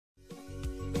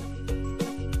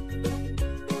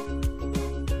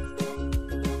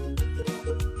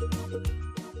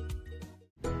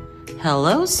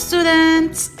Hello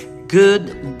students!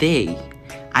 Good day!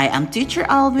 I am Teacher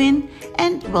Alvin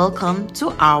and welcome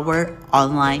to our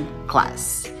online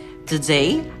class.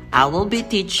 Today, I will be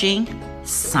teaching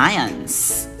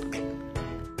science.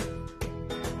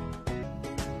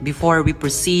 Before we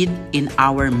proceed in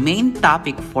our main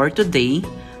topic for today,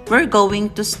 we're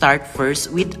going to start first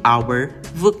with our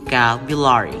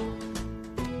vocabulary.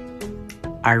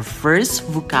 Our first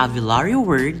vocabulary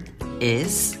word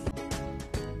is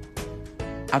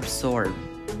absorb.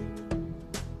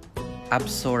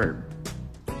 Absorb.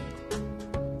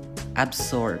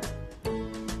 Absorb.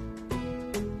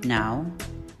 Now,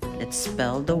 let's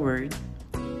spell the word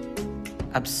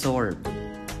absorb.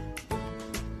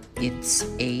 It's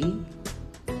A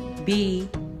B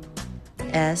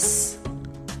S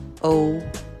O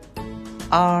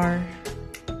R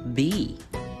B.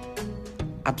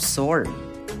 Absorb.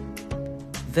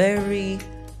 Very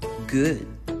good.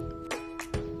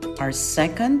 Our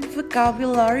second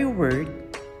vocabulary word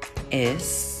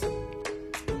is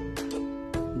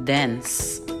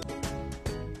dense.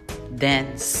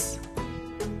 Dense.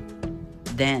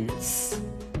 Dense.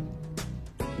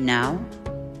 Now,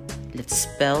 let's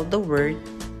spell the word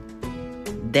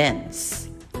dense.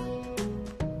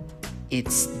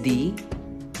 It's D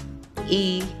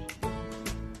E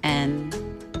N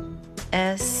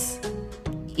S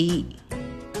E.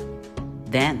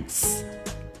 Dense.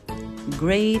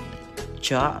 Great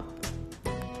job.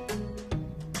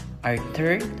 Our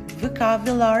third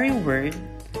vocabulary word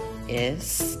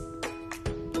is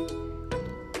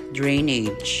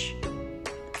drainage.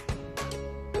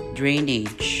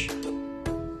 Drainage.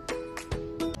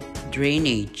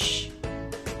 Drainage.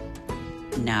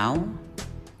 Now,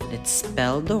 let's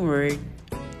spell the word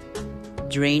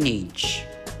drainage.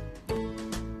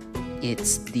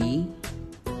 It's D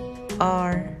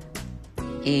R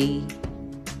A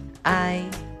I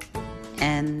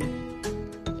N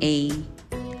A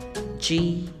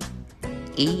G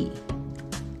E.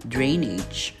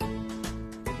 Drainage.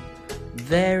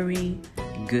 Very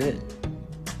good.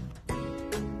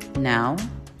 Now,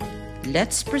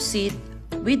 let's proceed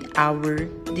with our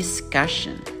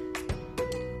discussion.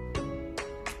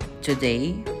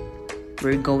 Today,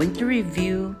 we're going to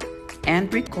review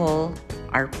and recall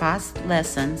our past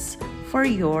lessons for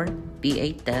your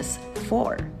PA Test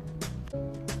 4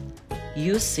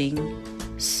 using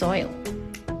soil.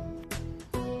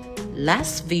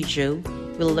 Last video,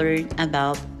 we learned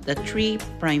about the three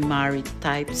primary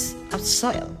types of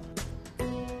soil.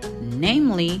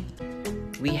 Namely,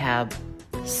 we have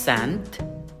sand,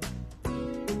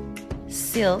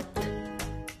 silt,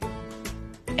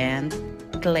 and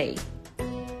clay.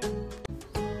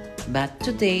 But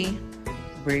today,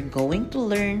 we're going to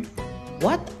learn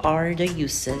what are the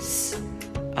uses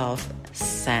of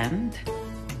sand,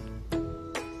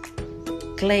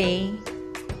 clay,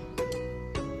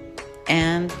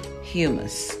 and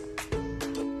humus.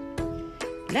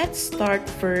 Let's start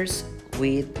first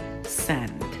with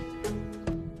sand.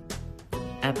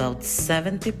 About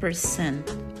 70%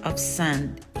 of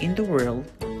sand in the world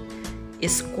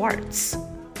is quartz.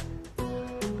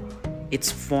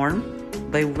 It's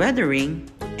formed by weathering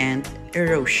and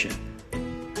erosion.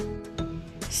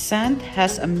 Sand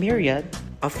has a myriad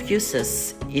of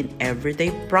uses in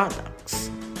everyday products,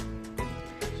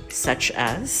 such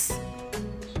as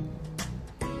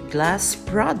glass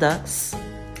products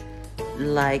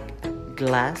like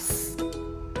glass,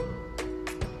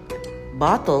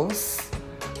 bottles,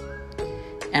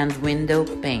 and window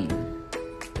pane.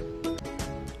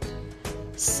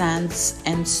 Sands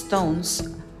and stones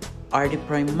are the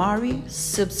primary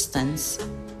substance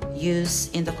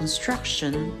used in the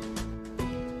construction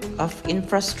of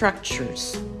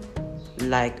infrastructures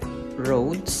like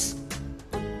roads,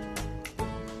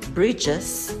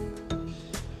 bridges,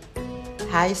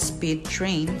 high-speed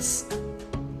trains,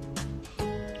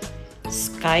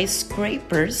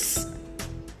 skyscrapers,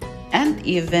 and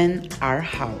even our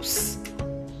house.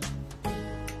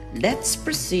 Let's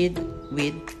proceed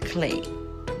with clay.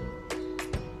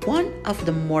 One of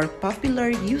the more popular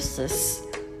uses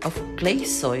of clay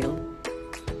soil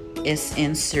is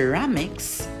in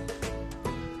ceramics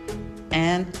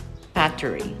and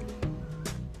pottery.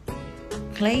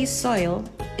 Clay soil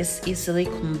is easily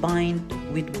combined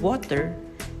with water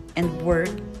and work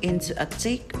into a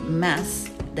thick mass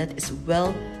that is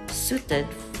well suited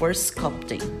for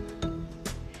sculpting.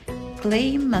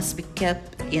 Clay must be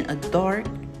kept in a dark,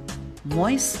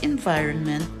 moist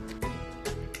environment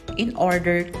in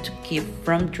order to keep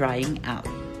from drying out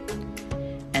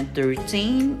and to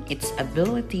retain its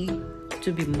ability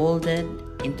to be molded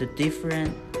into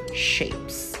different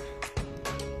shapes.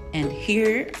 And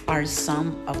here are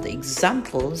some of the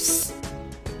examples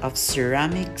of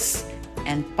ceramics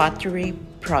and pottery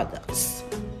products.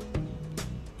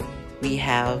 We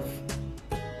have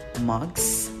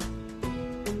mugs,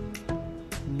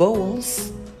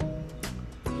 bowls,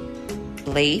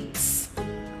 plates,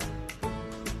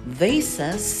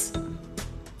 vases,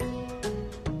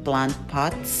 plant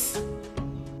pots,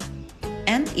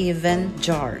 and even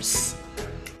jars.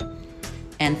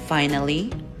 And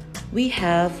finally, we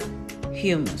have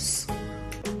humus.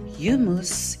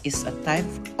 Humus is a type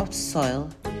of soil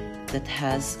that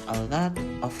has a lot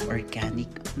of organic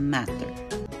matter.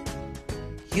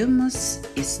 Humus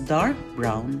is dark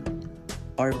brown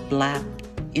or black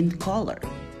in color.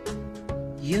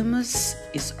 Humus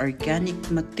is organic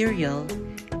material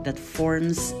that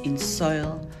forms in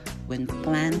soil when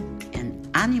plant and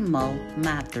animal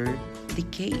matter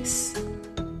decays.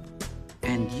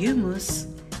 And humus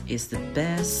is the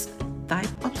best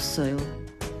type of soil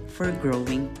for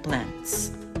growing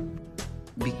plants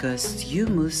because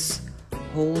humus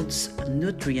holds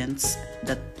nutrients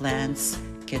that plants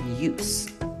can use.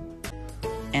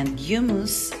 And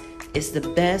humus is the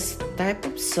best type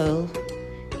of soil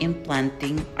in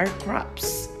planting our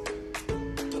crops,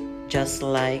 just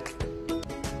like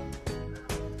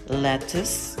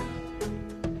lettuce,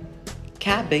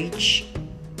 cabbage,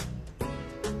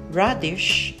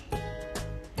 radish,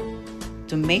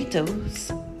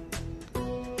 tomatoes,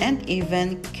 and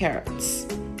even carrots.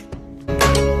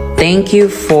 Thank you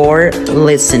for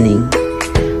listening.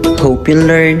 Hope you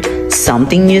learned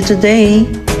something new today.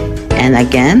 And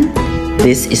again,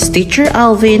 this is Teacher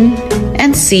Alvin,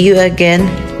 and see you again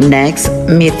next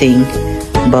meeting.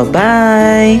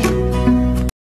 Bye-bye.